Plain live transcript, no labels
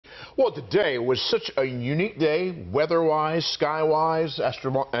Well, today was such a unique day, weather-wise, sky-wise,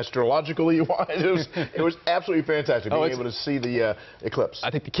 astrologically-wise. It was absolutely fantastic being able to see the eclipse. I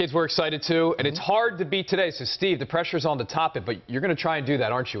think the kids were excited too, and it's hard to beat today. So, Steve, the pressure's on to top it, but you're going to try and do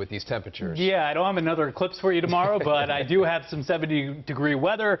that, aren't you, with these temperatures? Yeah, I don't have another eclipse for you tomorrow, but I do have some 70-degree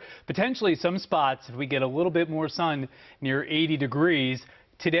weather. Potentially some spots, if we get a little bit more sun, near 80 degrees.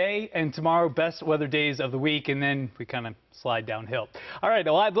 Today and tomorrow, best weather days of the week, and then we kind of slide downhill. All right,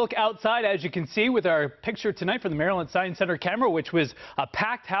 a live look outside, as you can see, with our picture tonight from the Maryland Science Center camera, which was a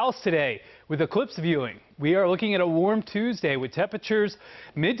packed house today with eclipse viewing. We are looking at a warm Tuesday with temperatures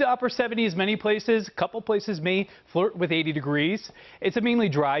mid to upper 70s many places. A couple places may flirt with 80 degrees. It's a mainly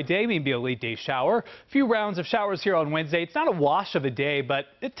dry day, maybe a late day shower. A few rounds of showers here on Wednesday. It's not a wash of a day, but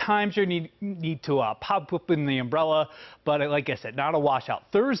at times you need to pop up in the umbrella. But like I said, not a washout.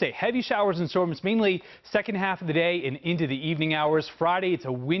 Thursday, heavy showers and storms, mainly second half of the day and into the evening hours. Friday, it's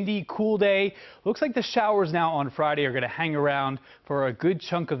a windy, cool day. Looks like the showers now on Friday are going to hang around for a good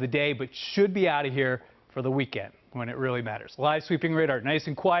chunk of the day, but should be out of here for the weekend when it really matters. Live sweeping radar, nice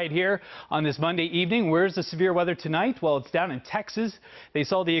and quiet here on this Monday evening. Where's the severe weather tonight? Well, it's down in Texas. They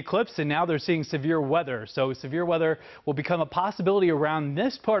saw the eclipse and now they're seeing severe weather. So severe weather will become a possibility around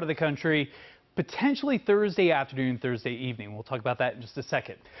this part of the country potentially Thursday afternoon, Thursday evening. We'll talk about that in just a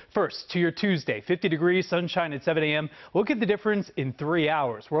second. First, to your Tuesday, 50 degrees, sunshine at 7 a.m. Look at the difference in 3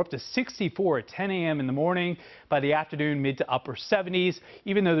 hours. We're up to 64 at 10 a.m. in the morning. By the afternoon, mid to upper 70s.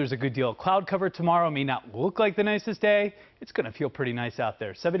 Even though there's a good deal of cloud cover tomorrow, may not look like the nicest day, it's going to feel pretty nice out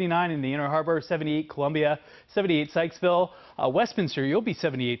there. 79 in the Inner Harbor, 78 Columbia, 78 Sykesville. Westminster, you'll be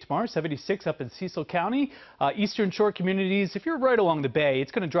 78 tomorrow, 76 up in Cecil County. Eastern Shore communities, if you're right along the bay,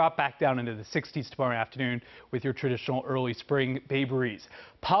 it's going to drop back down into the 60s tomorrow afternoon with your traditional early spring bay breeze.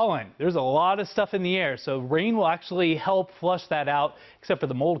 Pollen, there's a lot of stuff in the air, so rain will actually help flush that out, except for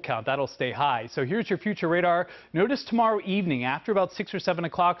the mold count. That'll stay high. So here's your future radar. Notice tomorrow evening, after about 6 or 7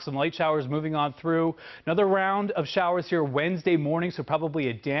 o'clock, some light showers moving on through. Another round of showers here Wednesday morning, so probably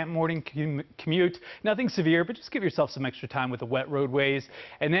a damp morning commute. Nothing severe, but just give yourself some extra time with the wet roadways.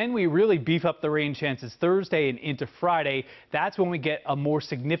 And then we really beef up the rain chances Thursday and into Friday. That's when we get a more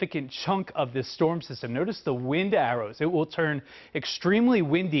significant chunk of this storm system. Notice the wind arrows. It will turn extremely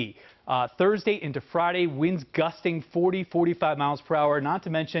windy Thursday into Friday, winds gusting 40, 45 miles per hour. Not to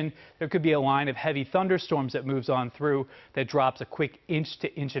mention there could be a line of heavy thunderstorms that moves on through that drops a quick inch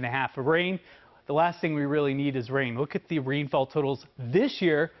to inch and a half of rain. The last thing we really need is rain. Look at the rainfall totals this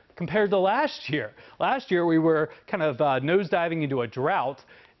year compared to last year. Last year we were kind of nosediving into a drought.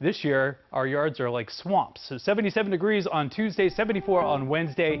 This year, our yards are like swamps. So 77 degrees on Tuesday, 74 on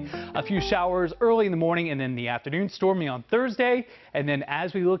Wednesday. A few showers early in the morning and then the afternoon, stormy on Thursday. And then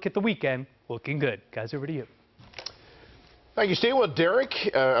as we look at the weekend, looking good. Guys, over to you. Thank you, Steve. Well, Derek,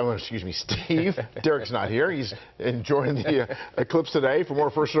 excuse me, Steve. Derek's not here. He's enjoying the eclipse today. For more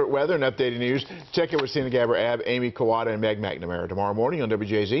First Alert weather and updated news, check in with Sina Gabber, Amy Kawada, and Meg McNamara tomorrow morning on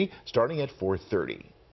WJZ, starting at 4:30.